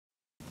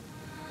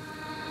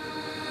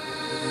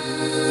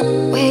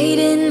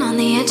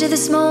edge of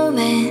this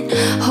moment,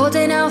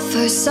 holding out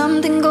for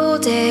something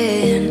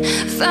golden.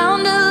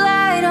 Found a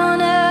light on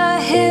a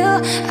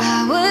hill.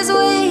 I was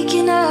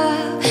waking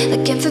up,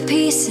 looking for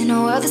peace in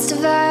a world that's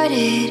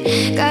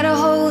divided. Gotta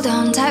hold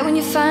on tight when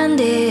you find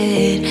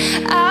it.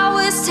 I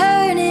was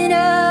turning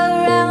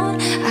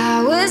around,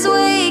 I was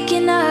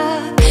waking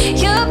up.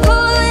 You're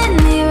pulling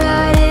me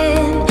right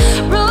in,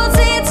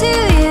 rotate to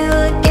you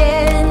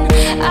again.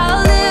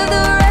 I'll live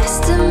the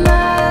rest of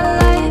my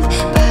life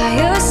by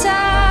your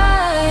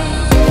side.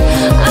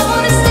 I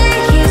wanna stay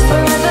here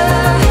forever,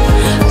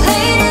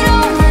 playing it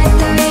on like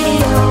the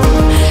radio.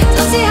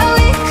 Don't see how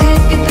it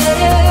could be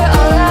better.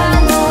 All I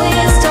know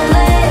is don't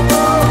let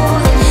go.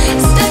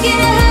 Stuck in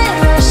a head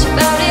rush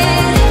about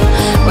it.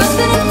 We're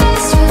spinning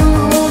fast, we're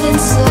moving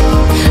slow.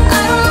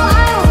 I don't know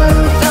how, but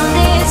we found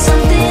it,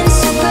 something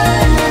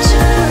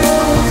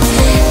supernatural.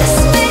 The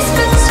space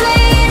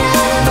between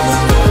us,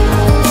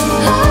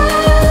 oh,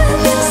 it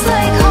feels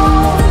like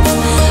home.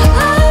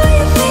 Oh,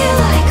 you feel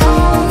like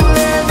home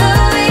wherever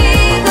we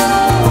go.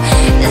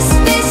 The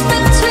space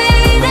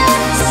between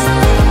us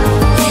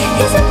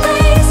is a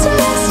place to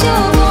rest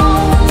your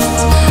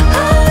bones.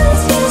 Oh,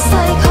 this feels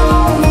like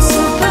home,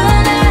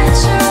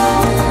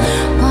 supernatural.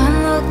 One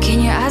look in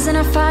your eyes and I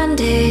find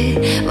it.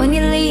 When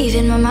you leave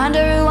in my mind I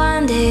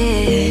rewind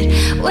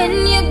it. When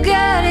you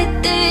got it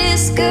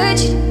this good,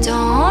 you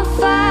don't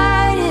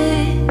fight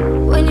it.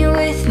 When you're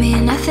with me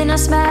nothing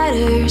else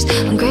matters.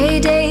 On gray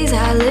days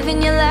I live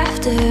in your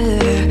laughter.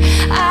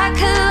 I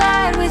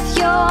collide with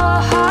your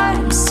heart,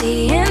 I'm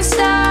seeing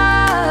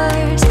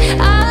stars.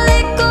 I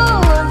let go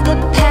of the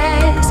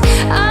past,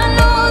 I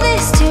know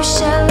this too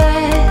shall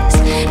last.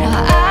 Now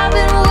I've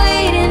been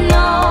waiting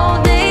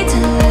all day to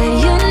let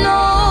you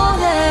know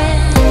that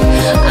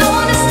I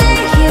wanna stay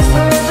here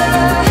forever,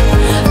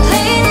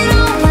 playing it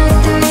on like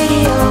the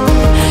radio.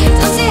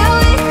 Don't see how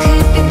it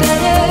could be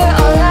better.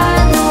 All I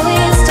know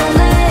is don't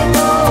let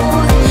go.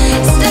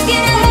 Stuck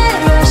in a head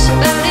rush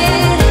about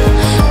it.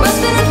 We're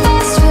spinning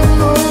fast, we're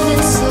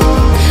moving slow.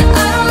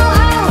 I don't know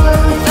how, but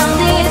we found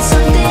it,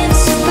 something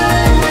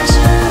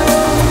supernatural.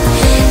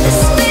 The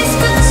space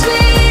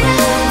between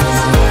us,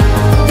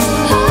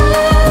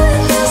 oh,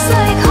 it feels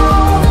like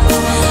home.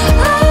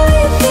 Oh,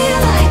 you feel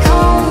like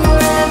home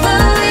wherever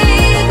we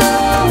go.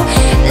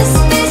 The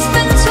space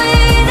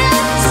between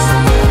us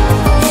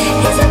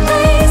is a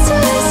place to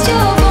rest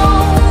your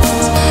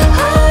bones.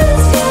 Oh,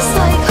 this feels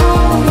like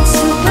home,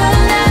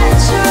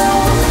 supernatural.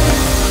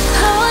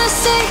 I wanna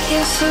stay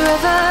here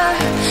forever,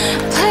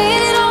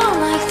 playing it on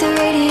like the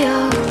radio.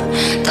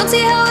 Don't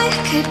see how it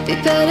could be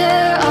better.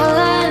 All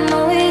I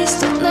know is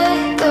don't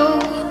let go.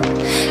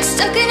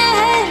 Stuck in a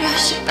head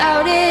rush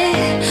about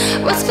it.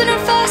 We're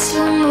spinning fast,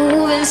 we're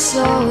moving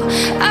slow.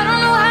 I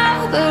don't know how,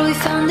 but we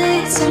found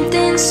it,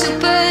 something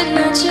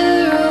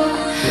supernatural.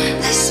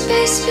 The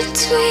space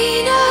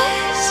between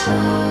us,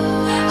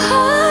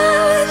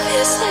 oh, it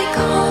feels like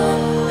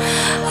home.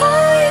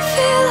 Oh, you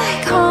feel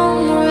like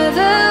home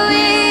wherever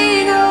we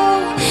go.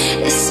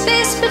 The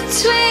space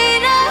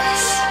between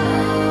us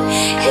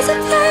is a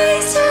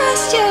place to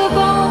rest your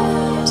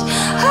bones.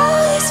 Oh,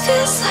 this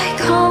feels like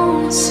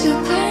home,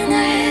 supernatural.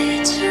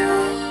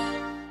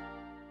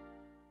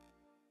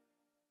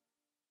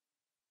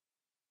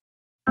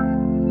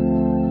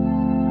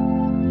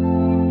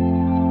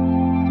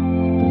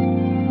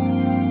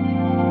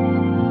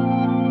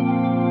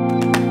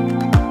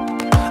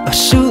 A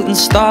shooting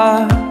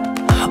star,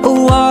 a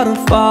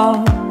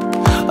waterfall,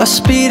 a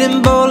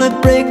speeding bullet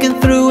breaking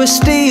through a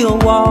steel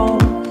wall,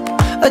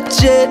 a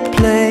jet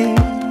plane,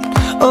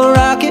 a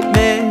rocket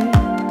man.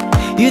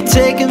 You're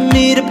taking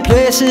me to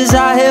places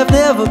I have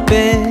never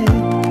been.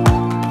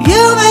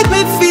 You make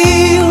me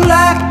feel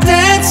like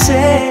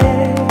dancing.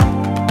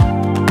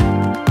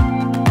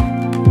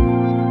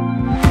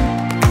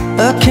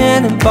 A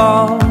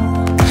cannonball,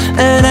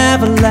 an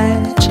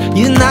avalanche.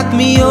 You knock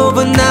me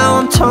over, now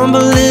I'm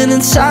tumbling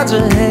inside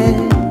your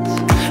hands.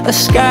 A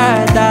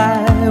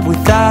skydive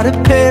without a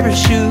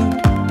parachute.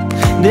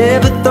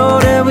 Never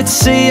thought I would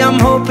say I'm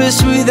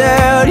hopeless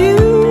without you.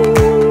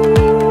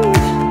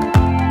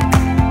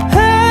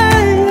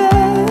 Hey,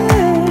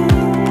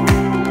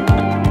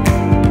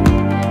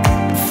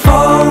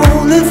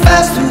 falling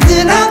faster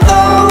than I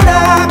thought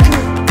I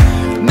could.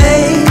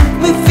 Make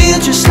me feel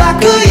just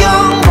like a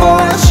young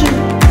boy should.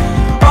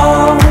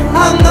 All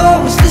I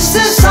know is this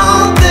is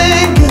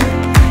something good,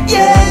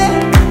 yeah,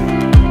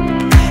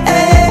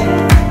 hey.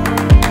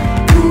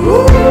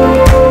 Ooh.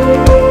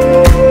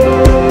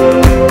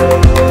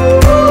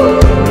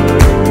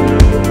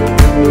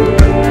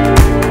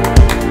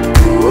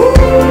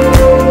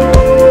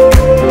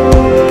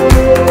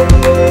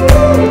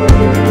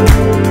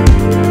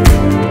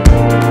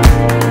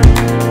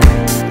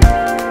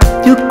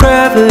 Your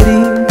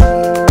gravity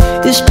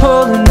is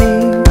pulling me.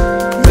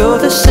 You're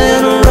the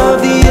center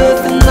of the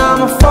earth and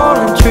I'm a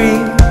fallen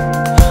tree.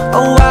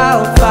 A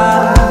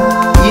wildfire,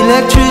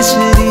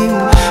 electricity